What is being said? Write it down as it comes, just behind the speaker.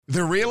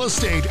The Real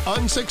Estate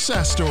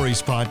Unsuccess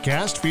Stories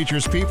podcast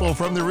features people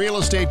from the real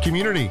estate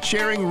community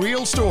sharing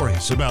real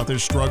stories about their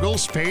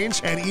struggles,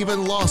 pains, and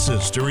even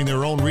losses during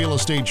their own real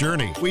estate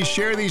journey. We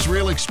share these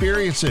real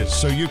experiences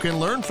so you can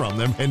learn from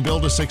them and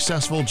build a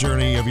successful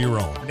journey of your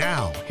own.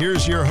 Now,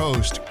 here's your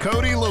host,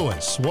 Cody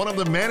Lewis, one of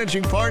the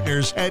managing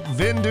partners at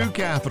Vindu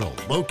Capital,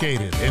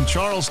 located in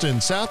Charleston,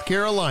 South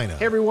Carolina.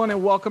 Hey, everyone,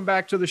 and welcome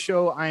back to the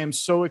show. I am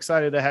so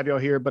excited to have y'all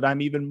here, but I'm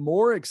even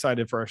more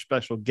excited for our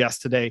special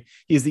guest today.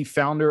 He's the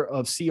founder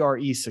of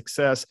CRE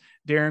Success,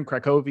 Darren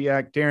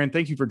Krakowiak. Darren,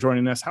 thank you for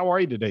joining us. How are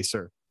you today,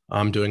 sir?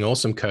 I'm doing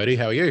awesome, Cody.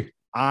 How are you?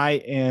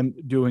 I am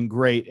doing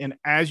great. And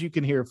as you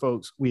can hear,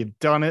 folks, we have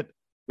done it.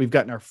 We've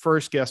gotten our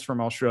first guest from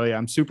Australia.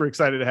 I'm super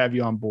excited to have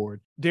you on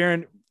board.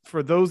 Darren,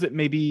 for those that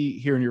may be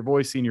hearing your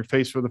voice, seeing your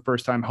face for the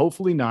first time,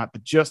 hopefully not,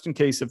 but just in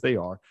case if they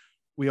are,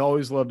 we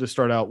always love to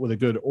start out with a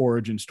good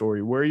origin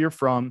story, where you're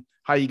from,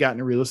 how you got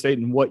into real estate,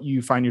 and what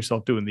you find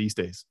yourself doing these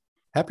days.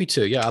 Happy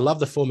to. Yeah, I love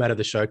the format of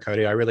the show,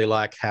 Cody. I really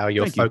like how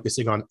you're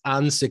focusing on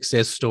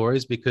unsuccess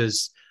stories,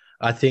 because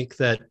I think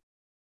that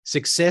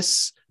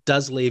success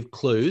does leave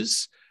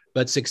clues,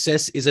 but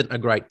success isn't a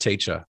great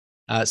teacher.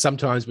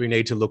 Sometimes we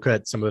need to look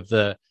at some of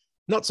the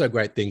not so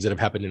great things that have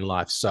happened in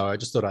life. So I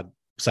just thought I'd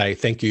say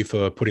thank you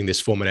for putting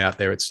this format out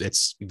there.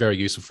 It's very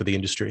useful for the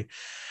industry.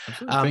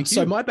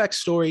 So my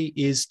backstory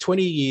is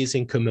 20 years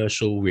in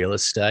commercial real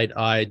estate.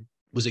 I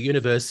was at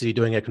university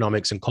doing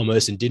economics and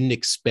commerce and didn't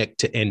expect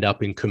to end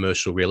up in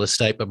commercial real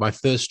estate. But my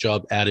first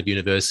job out of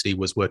university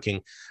was working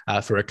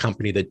for a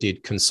company that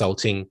did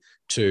consulting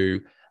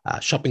to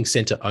shopping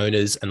center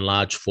owners and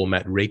large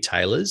format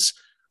retailers,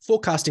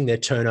 forecasting their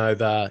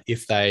turnover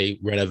if they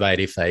renovate,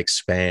 if they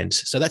expand.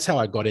 So that's how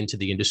I got into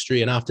the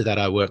industry. And after that,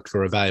 I worked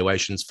for a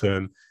valuations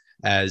firm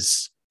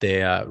as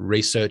their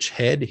research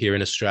head here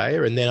in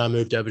Australia. And then I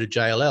moved over to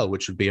JLL,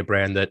 which would be a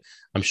brand that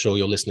I'm sure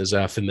your listeners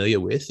are familiar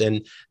with.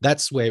 And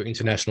that's where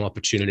international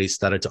opportunities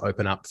started to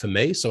open up for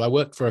me. So I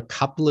worked for a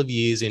couple of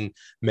years in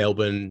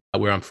Melbourne,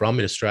 where I'm from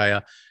in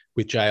Australia,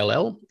 with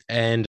JLL.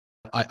 And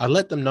I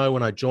let them know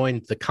when I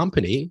joined the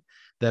company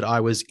that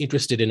I was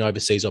interested in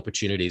overseas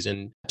opportunities.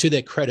 And to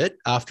their credit,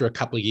 after a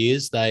couple of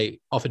years, they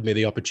offered me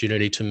the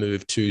opportunity to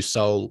move to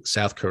Seoul,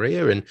 South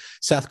Korea. And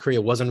South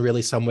Korea wasn't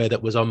really somewhere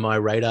that was on my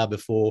radar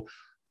before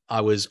I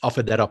was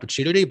offered that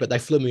opportunity, but they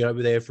flew me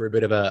over there for a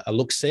bit of a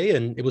look-see,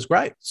 and it was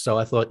great. So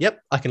I thought,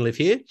 yep, I can live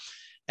here.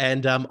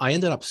 And I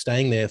ended up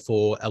staying there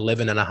for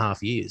 11 and a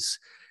half years,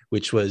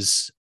 which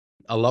was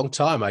a long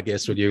time, I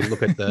guess, when you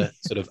look at the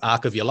sort of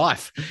arc of your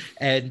life.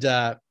 And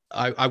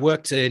I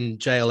worked in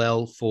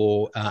JLL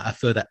for a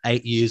further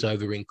 8 years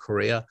over in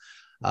Korea.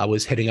 I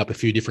was heading up a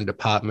few different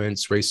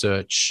departments: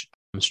 research,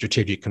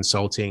 strategic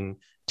consulting,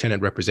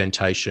 tenant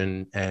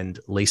representation, and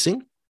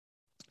leasing.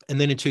 And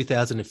then in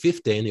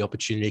 2015, the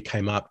opportunity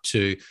came up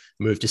to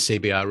move to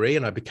CBRE,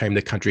 and I became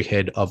the country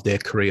head of their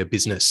Korea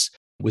business.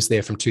 Was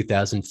there from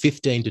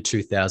 2015 to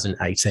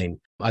 2018.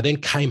 I then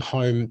came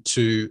home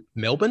to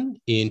Melbourne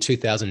in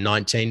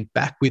 2019,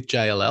 back with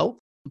JLL,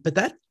 but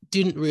that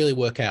didn't really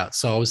work out.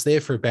 So I was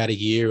there for about a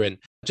year, and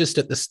just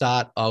at the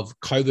start of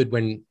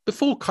COVID,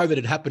 before COVID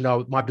had happened,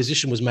 my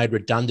position was made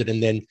redundant,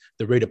 and then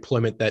the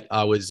redeployment that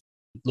I was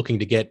looking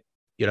to get,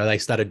 they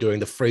started doing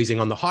the freezing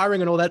on the hiring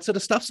and all that sort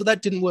of stuff. So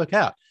that didn't work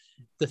out.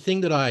 The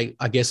thing that I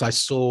guess I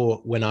saw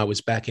when I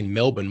was back in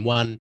Melbourne,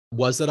 one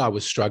was that I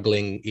was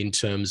struggling in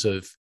terms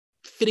of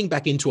fitting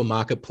back into a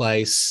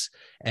marketplace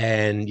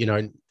and,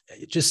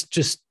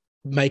 just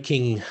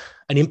making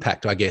an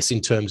impact, I guess,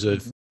 in terms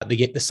of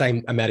the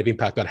same amount of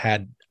impact I'd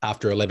had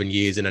after 11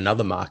 years in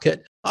another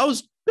market. I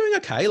was doing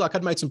okay,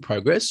 I'd made some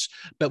progress.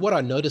 But what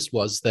I noticed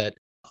was that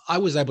I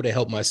was able to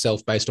help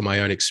myself based on my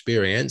own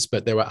experience,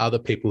 but there were other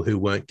people who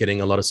weren't getting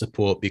a lot of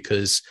support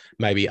because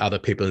maybe other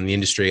people in the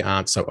industry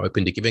aren't so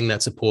open to giving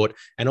that support.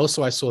 And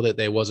also I saw that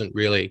there wasn't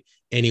really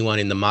anyone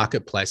in the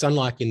marketplace,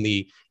 unlike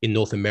in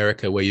North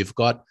America, where you've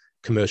got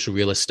commercial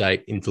real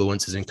estate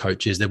influencers and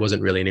coaches. There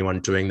wasn't really anyone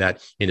doing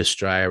that in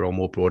Australia or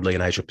more broadly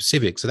in Asia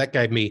Pacific. So that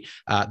gave me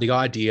the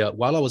idea,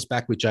 while I was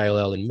back with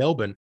JLL in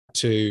Melbourne,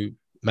 to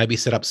maybe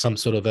set up some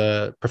sort of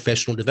a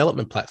professional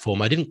development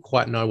platform. I didn't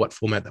quite know what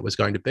format that was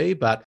going to be,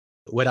 but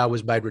when I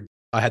was made,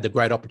 I had the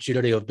great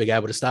opportunity of being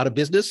able to start a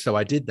business. So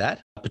I did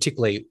that,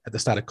 particularly at the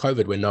start of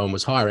COVID when no one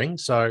was hiring.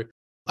 So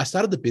I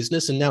started the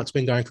business, and now it's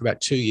been going for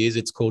about 2 years.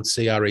 It's called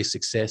CRE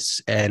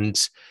Success. And,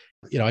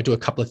 I do a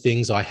couple of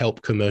things. I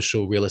help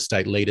commercial real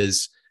estate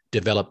leaders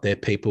develop their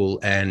people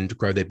and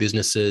grow their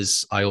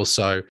businesses. I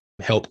also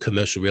help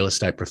commercial real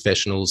estate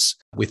professionals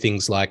with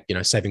things like,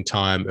 saving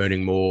time,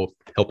 earning more,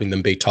 helping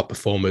them be top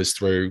performers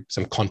through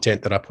some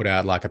content that I put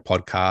out, like a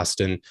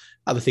podcast and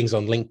other things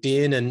on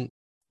LinkedIn. And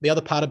the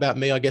other part about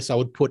me, I guess I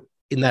would put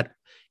in that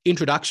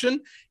introduction,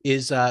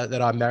 is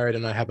that I'm married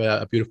and I have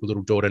a beautiful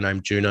little daughter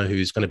named Juno,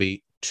 who's going to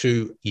be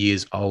 2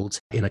 years old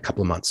in a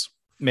couple of months.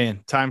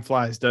 Man, time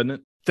flies, doesn't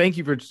it? Thank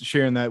you for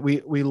sharing that.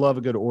 We love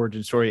a good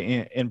origin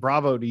story, and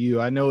bravo to you.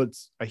 I know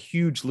it's a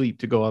huge leap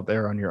to go out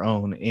there on your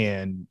own.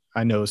 And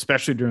I know,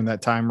 especially during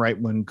that time, right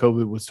when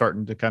COVID was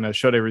starting to kind of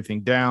shut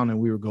everything down and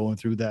we were going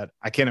through that,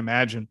 I can't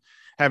imagine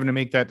having to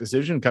make that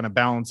decision, kind of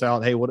balance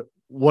out, hey,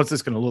 what's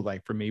this going to look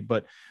like for me?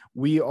 But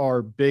we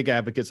are big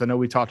advocates. I know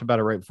we talked about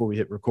it right before we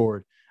hit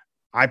record.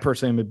 I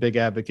personally am a big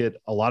advocate.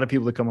 A lot of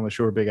people that come on the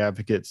show are big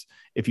advocates.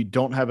 If you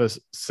don't have a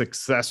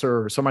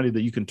successor or somebody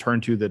that you can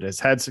turn to that has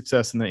had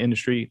success in the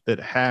industry, that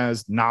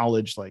has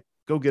knowledge, like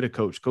go get a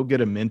coach, go get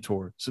a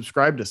mentor,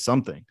 subscribe to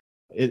something.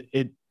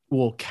 It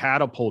will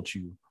catapult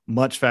you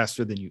much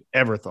faster than you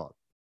ever thought.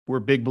 We're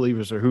big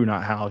believers of who,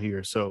 not how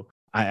here. So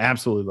I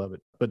absolutely love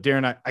it. But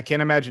Darren, I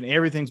can't imagine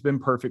everything's been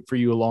perfect for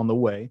you along the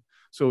way.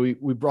 So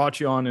we brought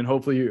you on, and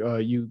hopefully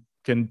you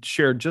can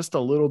share just a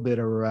little bit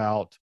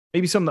about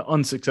maybe some of the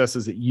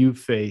unsuccesses that you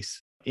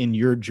face in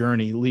your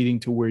journey leading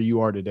to where you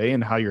are today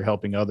and how you're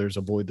helping others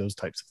avoid those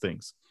types of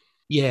things.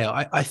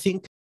 Yeah, I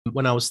think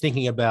when I was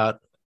thinking about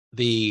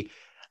the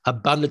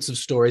abundance of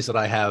stories that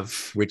I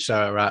have, which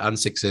are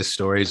unsuccess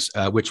stories,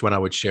 which one I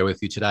would share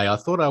with you today, I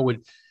thought I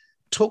would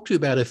talk to you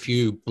about a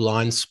few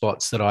blind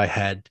spots that I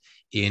had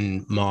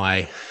in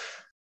my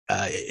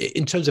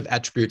in terms of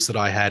attributes that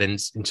I had,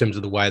 and in terms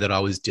of the way that I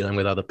was dealing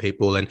with other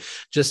people, and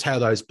just how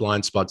those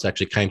blind spots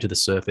actually came to the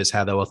surface,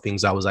 how there were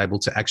things I was able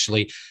to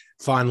actually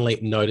finally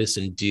notice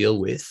and deal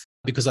with.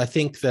 Because I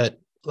think that,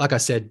 like I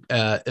said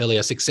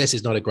earlier, success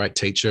is not a great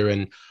teacher.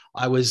 And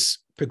I was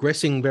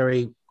progressing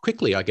very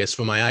quickly, I guess,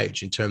 for my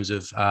age in terms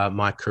of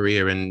my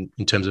career and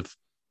in terms of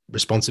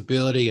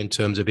responsibility, in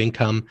terms of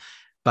income.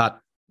 But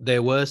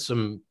there were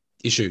some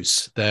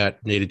issues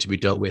that needed to be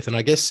dealt with. And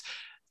I guess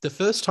the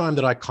first time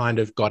that I kind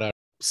of got a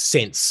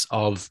sense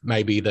of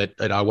maybe that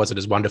I wasn't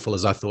as wonderful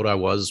as I thought I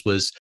was,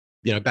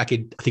 back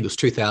in, I think it was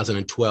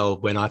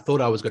 2012, when I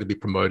thought I was going to be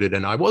promoted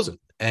and I wasn't.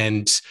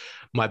 And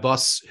my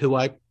boss, who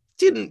I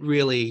didn't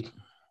really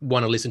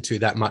want to listen to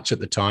that much at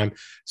the time,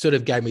 sort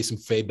of gave me some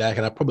feedback,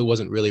 and I probably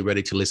wasn't really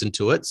ready to listen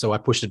to it. So I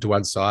pushed it to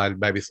one side,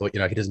 maybe thought, he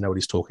doesn't know what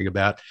he's talking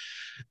about.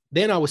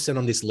 Then I was sent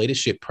on this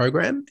leadership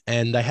program,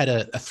 and they had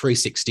a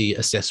 360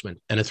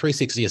 assessment. And a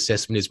 360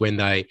 assessment is when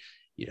they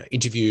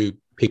interview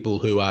people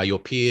who are your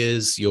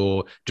peers,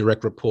 your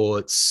direct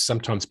reports,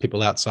 sometimes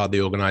people outside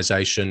the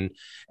organization,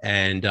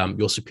 and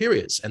your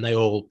superiors. And they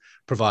all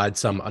provide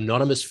some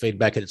anonymous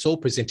feedback, and it's all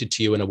presented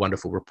to you in a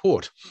wonderful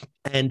report.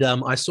 And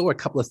I saw a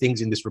couple of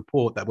things in this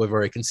report that were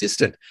very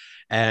consistent.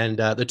 And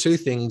the two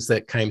things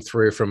that came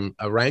through from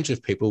a range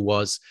of people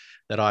was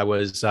that I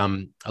was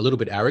a little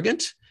bit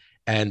arrogant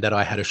and that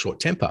I had a short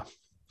temper.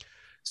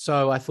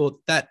 So I thought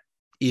that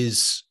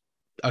is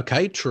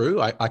okay,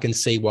 true. I can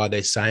see why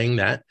they're saying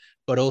that,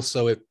 but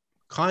also it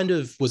kind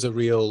of was a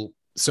real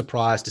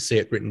surprise to see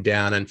it written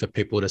down and for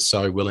people to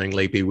so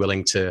willingly be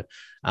willing to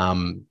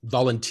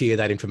volunteer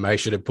that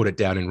information and put it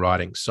down in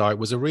writing. So it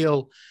was a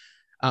real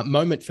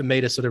moment for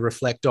me to sort of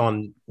reflect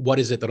on what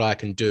is it that I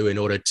can do in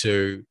order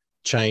to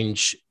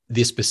change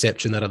this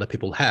perception that other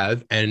people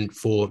have, and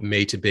for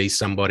me to be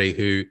somebody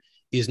who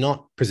is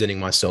not presenting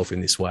myself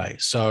in this way.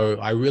 So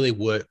I really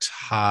worked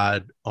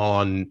hard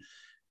on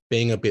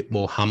being a bit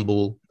more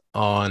humble,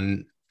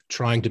 on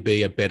trying to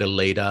be a better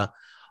leader.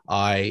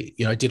 I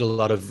did a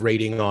lot of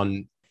reading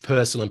on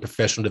personal and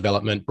professional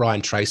development.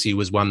 Brian Tracy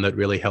was one that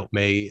really helped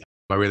me.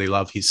 I really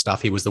love his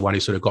stuff. He was the one who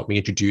sort of got me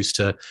introduced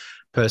to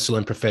personal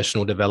and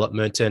professional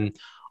development. And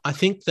I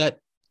think that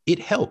it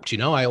helped.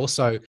 I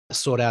also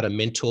sought out a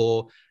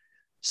mentor,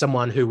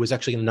 someone who was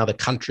actually in another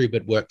country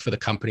but worked for the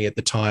company at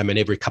the time. And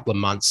every couple of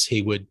months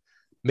he would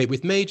meet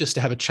with me just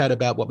to have a chat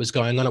about what was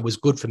going on. It was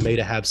good for me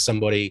to have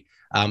somebody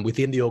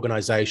within the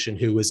organization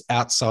who was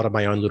outside of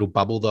my own little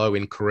bubble, though,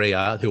 in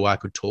Korea, who I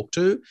could talk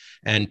to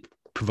and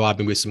provide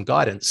me with some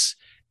guidance.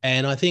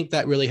 And I think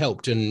that really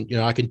helped. And,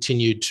 I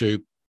continued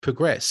to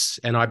progress,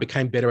 and I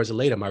became better as a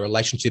leader. My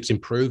relationships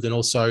improved, and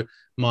also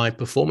my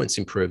performance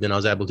improved, and I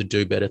was able to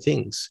do better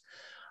things.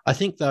 I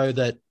think, though,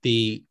 that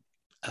the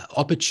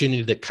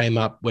opportunity that came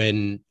up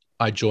when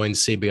I joined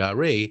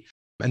CBRE,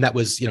 and that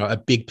was, a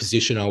big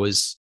position. I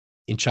was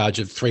in charge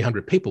of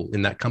 300 people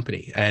in that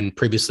company. And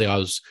previously I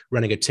was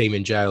running a team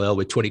in JLL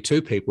with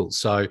 22 people.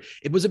 So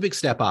it was a big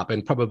step up,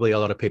 and probably a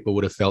lot of people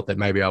would have felt that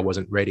maybe I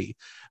wasn't ready.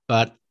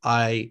 But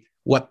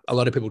what a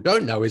lot of people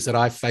don't know is that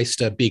I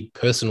faced a big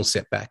personal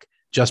setback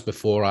just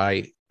before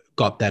I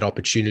got that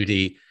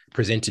opportunity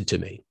presented to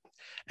me.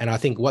 And I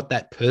think what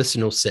that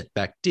personal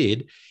setback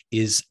did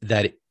is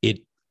that it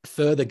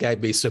further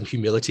gave me some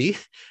humility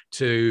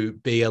to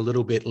be a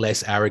little bit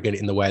less arrogant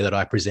in the way that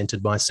I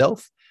presented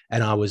myself.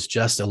 And I was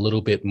just a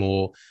little bit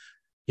more,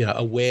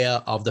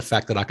 aware of the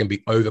fact that I can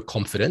be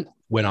overconfident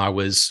when I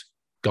was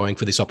going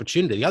for this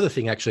opportunity. The other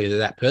thing, actually,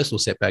 that personal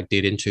setback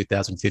did in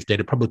 2015,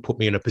 it probably put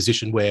me in a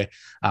position where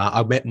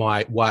I met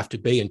my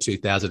wife-to-be in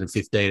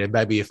 2015. And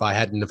maybe if I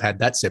hadn't have had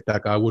that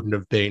setback,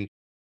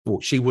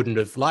 she wouldn't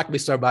have liked me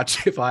so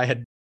much if I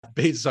had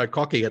been so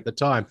cocky at the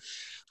time.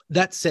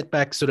 That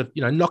setback sort of,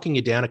 knocking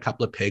you down a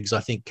couple of pegs,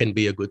 I think can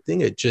be a good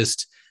thing. It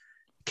just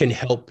can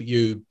help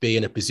you be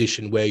in a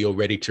position where you're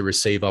ready to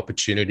receive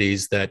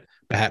opportunities that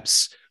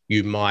perhaps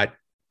you might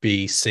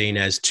be seen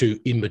as too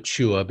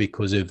immature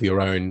because of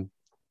your own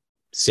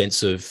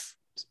sense of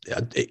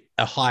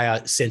a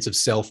higher sense of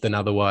self than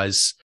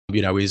otherwise,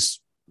 is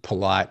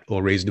polite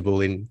or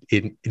reasonable in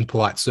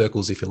polite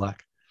circles, if you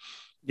like.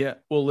 Yeah.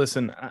 Well,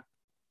 listen,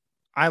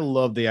 I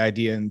love the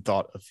idea and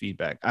thought of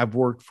feedback. I've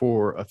worked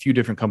for a few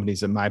different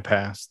companies in my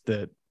past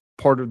that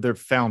part of their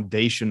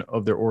foundation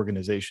of their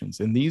organizations,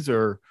 and these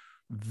are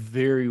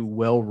very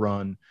well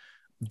run,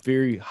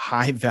 very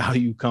high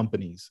value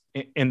companies.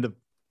 And the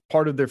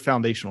part of their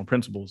foundational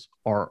principles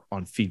are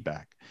on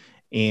feedback.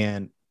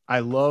 And I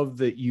love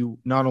that you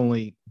not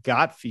only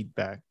got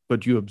feedback,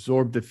 but you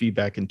absorbed the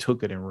feedback and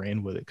took it and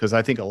ran with it. Because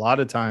I think a lot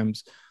of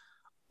times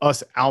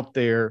us out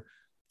there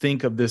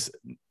think of this,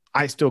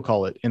 I still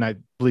call it, and I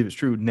believe it's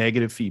true,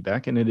 negative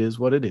feedback. And it is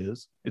what it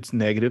is. It's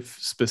negative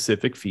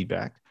specific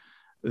feedback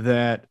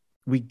that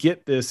we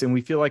get this and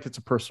we feel like it's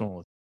a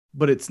personal,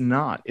 but it's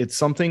not. It's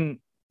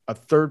something, a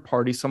third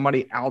party,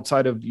 somebody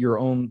outside of your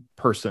own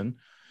person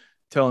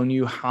telling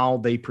you how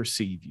they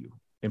perceive you.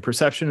 And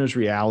perception is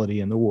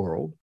reality in the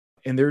world.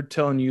 And they're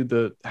telling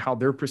you how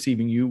they're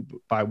perceiving you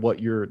by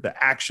the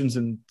actions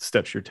and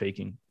steps you're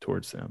taking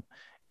towards them.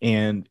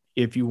 And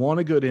if you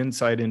want a good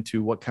insight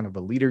into what kind of a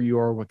leader you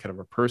are, what kind of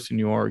a person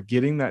you are,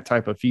 getting that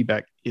type of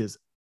feedback is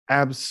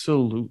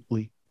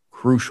absolutely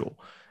crucial.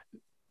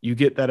 You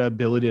get that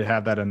ability to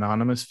have that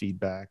anonymous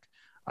feedback.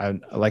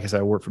 Like I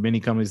said, I work for many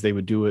companies. They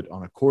would do it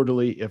on a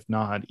quarterly, if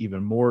not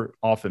even more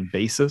often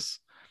basis,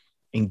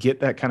 and get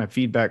that kind of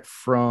feedback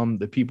from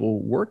the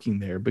people working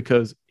there,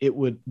 because it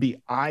would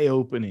be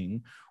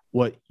eye-opening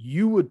what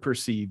you would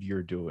perceive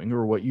you're doing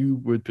or what you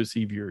would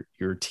perceive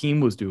your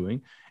team was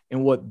doing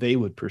and what they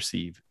would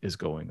perceive is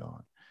going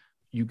on.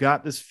 You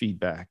got this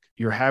feedback.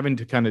 You're having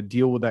to kind of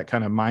deal with that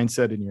kind of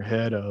mindset in your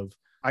head of,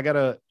 I got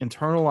to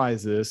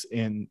internalize this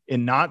and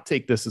not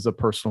take this as a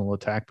personal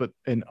attack,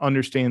 and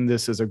understand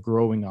this as a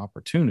growing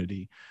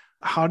opportunity.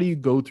 How do you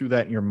go through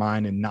that in your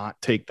mind and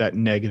not take that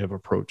negative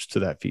approach to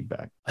that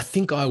feedback? I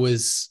think I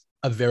was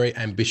a very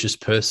ambitious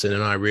person,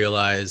 and I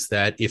realized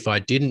that if I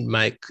didn't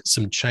make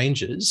some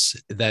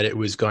changes, that it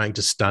was going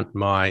to stunt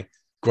my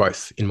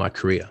growth in my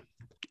career.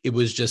 It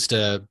was just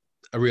a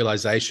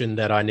realization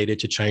that I needed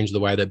to change the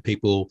way that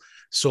people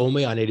saw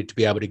me. I needed to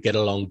be able to get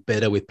along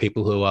better with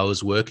people who I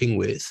was working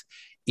with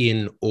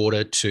in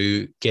order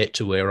to get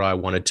to where I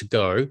wanted to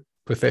go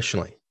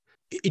professionally.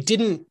 It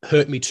didn't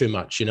hurt me too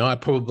much. I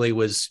probably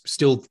was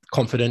still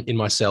confident in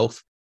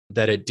myself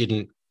that it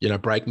didn't,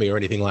 break me or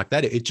anything like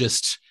that. It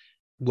just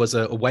was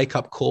a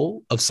wake-up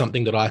call of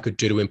something that I could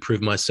do to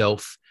improve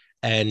myself.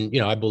 And,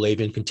 I believe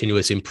in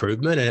continuous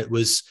improvement. And it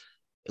was,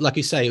 like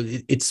you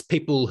say, it's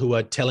people who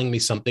are telling me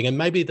something, and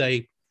maybe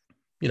they,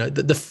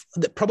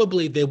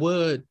 probably there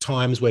were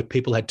times where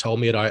people had told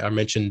me it. I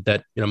mentioned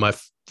that, my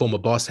former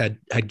boss had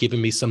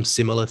given me some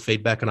similar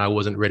feedback and I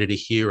wasn't ready to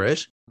hear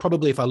it.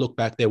 Probably if I look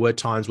back, there were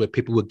times where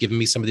people were giving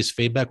me some of this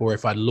feedback, or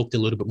if I looked a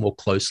little bit more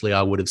closely,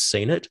 I would have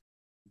seen it.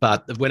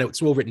 But when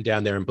it's all written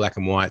down there in black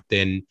and white,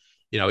 then,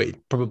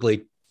 it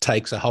probably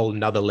takes a whole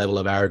nother level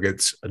of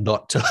arrogance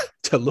not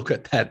to look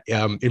at that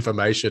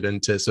information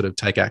and to sort of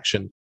take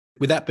action.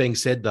 With that being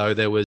said, though,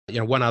 there was,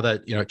 one other,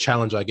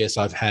 challenge I guess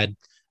I've had,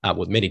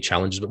 many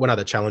challenges, but one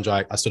other challenge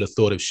I sort of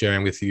thought of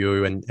sharing with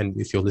you and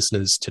with your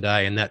listeners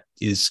today, and that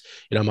is,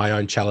 my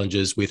own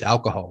challenges with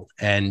alcohol.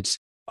 And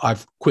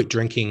I've quit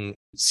drinking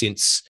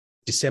since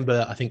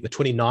December, I think the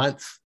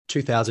 29th,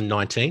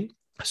 2019.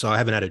 So I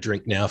haven't had a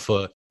drink now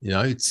for,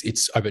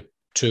 it's over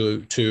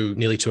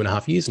nearly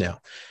 2.5 years now.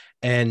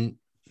 And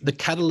the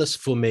catalyst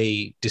for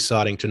me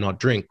deciding to not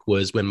drink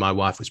was when my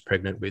wife was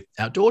pregnant with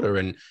our daughter.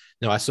 And,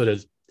 I sort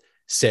of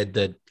said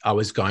that I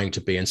was going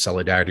to be in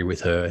solidarity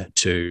with her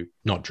to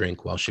not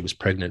drink while she was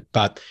pregnant.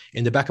 But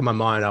in the back of my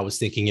mind, I was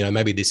thinking,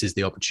 maybe this is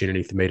the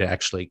opportunity for me to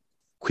actually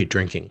quit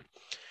drinking.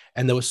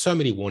 And there were so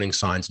many warning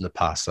signs in the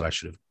past that I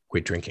should have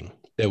quit drinking.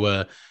 There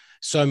were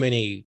so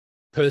many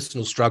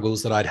personal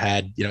struggles that I'd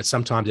had.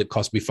 Sometimes it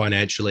cost me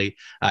financially.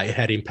 It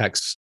had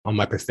impacts on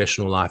my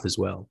professional life as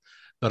well.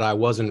 But I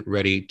wasn't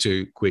ready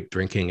to quit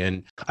drinking.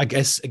 And I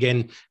guess,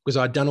 again, because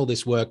I'd done all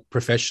this work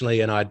professionally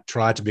and I'd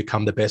tried to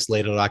become the best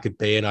leader that I could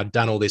be, and I'd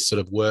done all this sort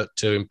of work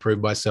to improve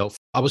myself,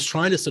 I was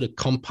trying to sort of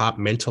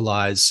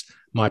compartmentalize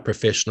my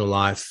professional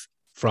life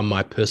from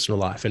my personal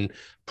life. And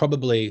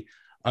probably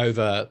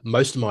over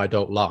most of my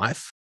adult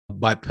life,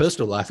 my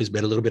personal life has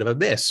been a little bit of a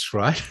mess,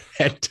 right?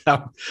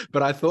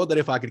 But I thought that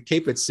if I could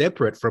keep it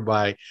separate from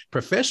my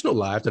professional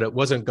life, that it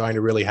wasn't going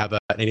to really have an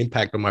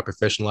impact on my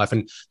professional life.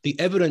 And the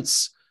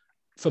evidence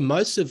for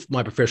most of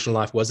my professional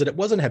life was that it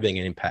wasn't having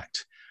an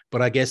impact.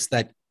 But I guess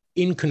that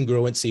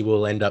incongruency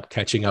will end up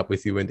catching up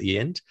with you in the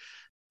end.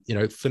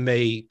 For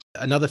me,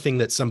 another thing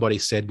that somebody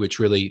said, which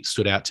really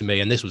stood out to me,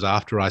 and this was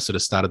after I sort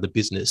of started the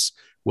business,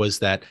 was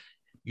that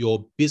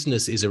your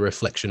business is a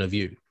reflection of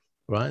you,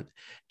 right?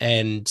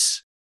 And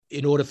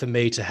in order for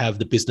me to have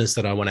the business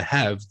that I want to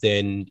have,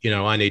 then,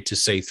 I need to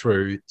see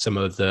through some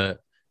of the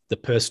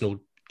personal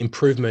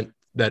improvement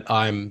that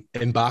I'm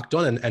embarked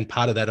on. And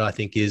part of that, I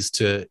think, is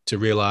to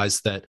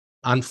realize that,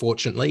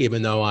 unfortunately,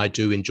 even though I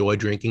do enjoy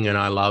drinking and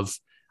I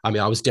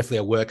was definitely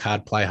a work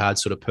hard, play hard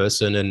sort of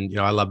person. And,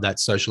 I love that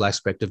social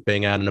aspect of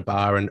being out in a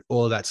bar and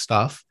all of that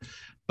stuff.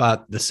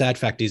 But the sad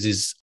fact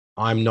is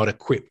I'm not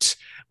equipped,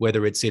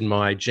 whether it's in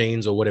my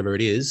genes or whatever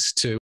it is,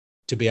 to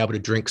be able to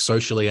drink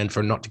socially and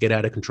for not to get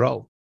out of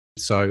control.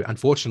 So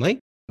unfortunately,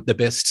 the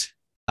best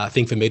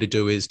thing for me to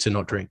do is to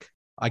not drink.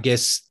 I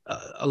guess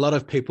a lot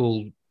of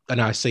people, and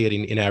I see it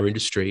in our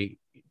industry,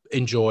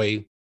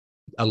 enjoy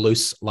a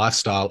loose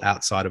lifestyle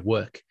outside of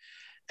work.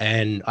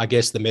 And I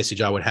guess the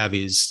message I would have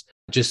is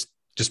just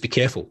be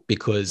careful,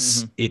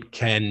 because it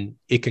can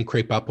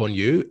creep up on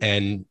you.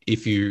 And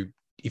if you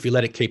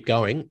let it keep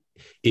going,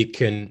 it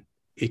can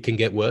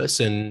get worse.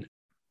 And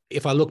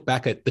if I look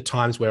back at the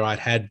times where I'd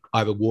had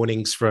either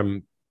warnings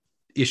from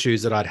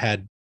issues that I'd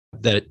had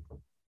that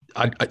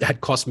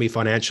had cost me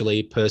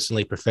financially,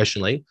 personally,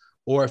 professionally,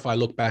 or if I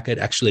look back at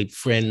actually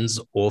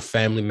friends or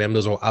family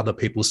members or other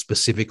people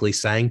specifically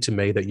saying to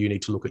me that you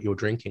need to look at your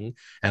drinking,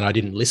 and I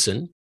didn't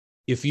listen.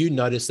 If you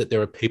notice that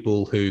there are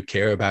people who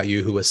care about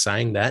you who are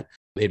saying that,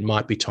 it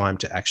might be time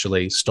to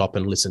actually stop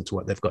and listen to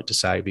what they've got to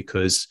say,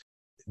 because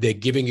they're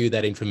giving you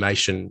that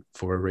information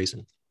for a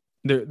reason.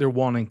 They're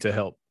wanting to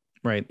help,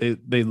 right?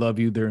 They love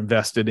you. They're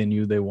invested in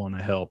you. They want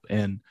to help.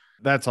 And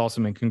that's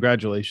awesome. And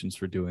congratulations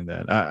for doing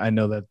that. I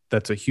know that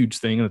that's a huge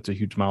thing. That's a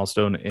huge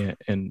milestone.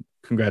 And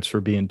congrats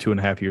for being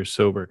 2.5 years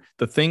sober.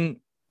 The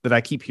thing that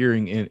I keep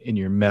hearing in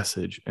your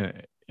message,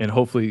 and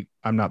hopefully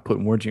I'm not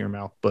putting words in your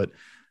mouth, but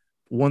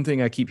one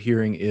thing I keep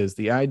hearing is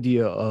the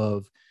idea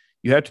of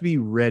you have to be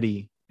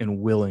ready and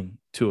willing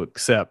to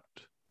accept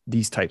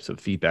these types of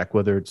feedback,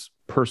 whether it's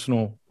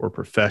personal or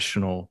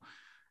professional.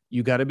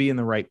 You got to be in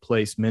the right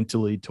place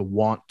mentally to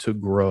want to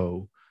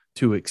grow,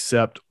 to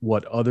accept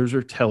what others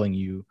are telling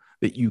you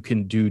that you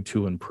can do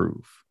to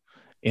improve.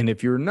 And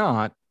if you're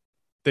not,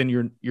 then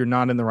you're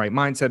not in the right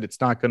mindset.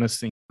 It's not going to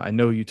sink. I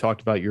know you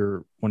talked about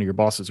one of your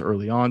bosses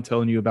early on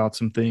telling you about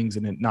some things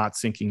and it not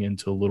sinking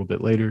into a little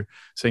bit later.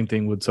 Same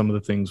thing with some of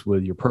the things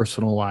with your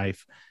personal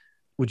life.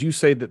 Would you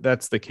say that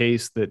that's the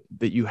case, that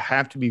you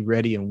have to be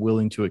ready and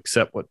willing to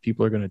accept what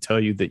people are going to tell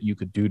you that you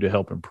could do to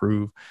help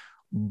improve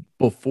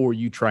before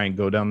you try and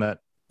go down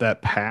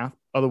that path?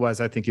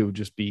 Otherwise, I think it would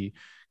just be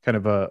kind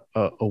of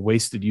a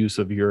wasted use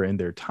of your and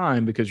their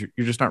time, because you're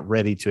just not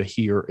ready to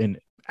hear and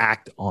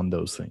act on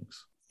those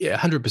things. Yeah,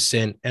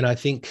 100%. And I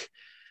think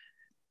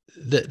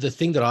the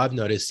thing that I've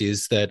noticed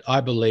is that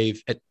I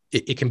believe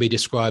it can be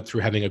described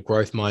through having a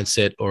growth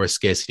mindset or a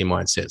scarcity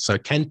mindset. So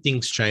can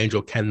things change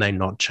or can they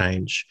not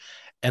change?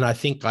 And I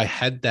think I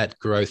had that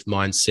growth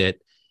mindset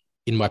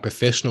in my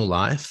professional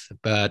life,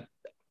 but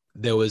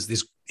there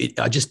was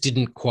I just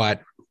didn't quite,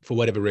 for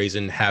whatever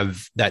reason,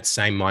 have that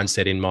same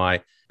mindset in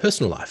my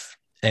personal life.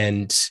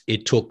 And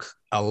it took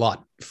a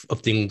lot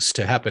of things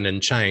to happen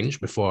and change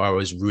before I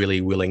was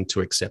really willing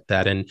to accept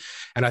that. And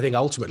I think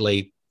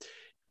ultimately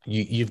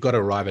you've got to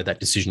arrive at that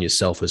decision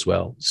yourself as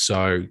well.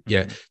 So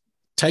yeah,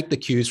 take the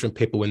cues from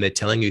people when they're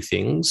telling you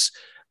things,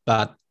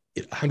 but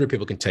 100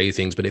 people can tell you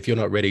things, but if you're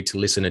not ready to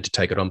listen and to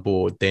take it on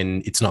board,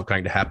 then it's not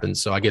going to happen.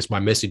 So I guess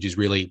my message is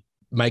really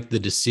make the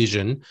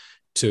decision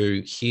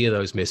to hear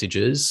those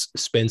messages,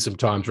 spend some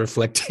time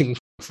reflecting,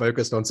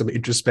 focused on some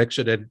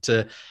introspection, and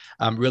to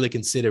really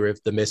consider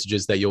if the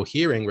messages that you're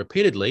hearing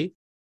repeatedly,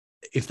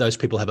 if those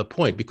people have a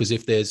point. Because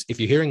if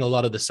you're hearing a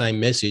lot of the same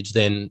message,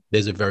 then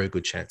there's a very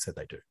good chance that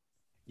they do.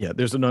 Yeah,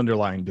 there's an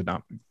underlying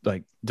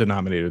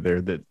denominator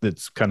there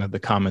that's kind of the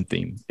common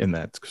theme in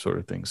that sort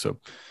of thing. So,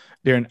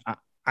 Darren,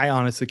 I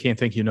honestly can't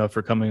thank you enough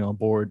for coming on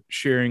board,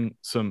 sharing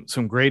some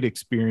great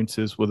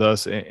experiences with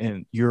us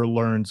and your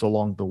learns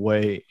along the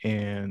way,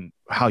 and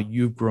how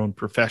you've grown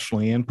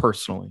professionally and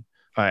personally.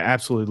 I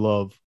absolutely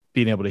love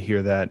being able to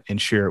hear that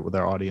and share it with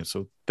our audience.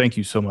 So thank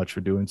you so much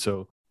for doing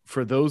so.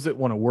 For those that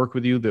want to work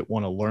with you, that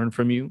want to learn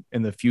from you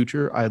in the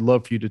future, I'd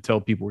love for you to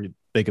tell people where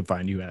they can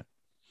find you at.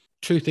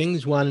 Two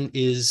things. One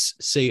is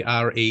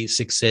CRE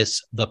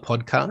Success, the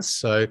podcast.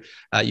 So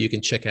you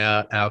can check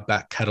out our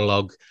back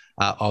catalog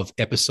of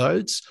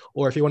episodes,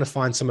 or if you want to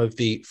find some of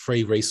the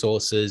free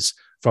resources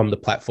from the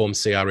platform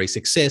CRE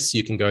Success,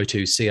 you can go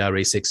to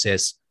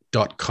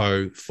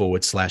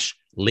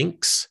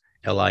cresuccess.co/links,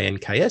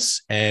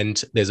 LINKS,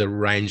 and there's a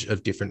range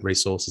of different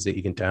resources that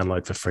you can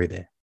download for free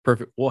there.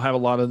 Perfect. We'll have a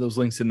lot of those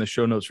links in the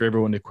show notes for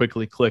everyone to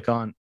quickly click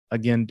on.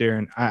 Again,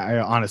 Darren, I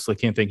honestly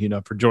can't thank you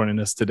enough for joining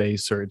us today,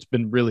 sir. It's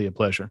been really a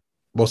pleasure.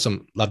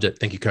 Awesome. Loved it.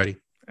 Thank you, Cody.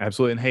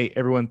 Absolutely. And hey,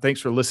 everyone,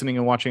 thanks for listening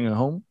and watching at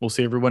home. We'll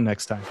see everyone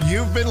next time.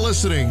 You've been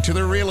listening to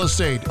the Real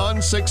Estate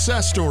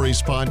Unsuccess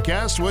Stories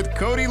podcast with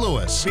Cody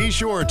Lewis. Be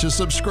sure to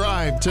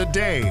subscribe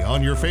today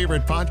on your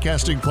favorite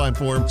podcasting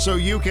platform so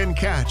you can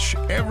catch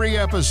every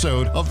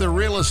episode of the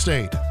Real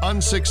Estate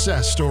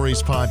Unsuccess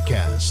Stories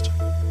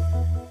podcast.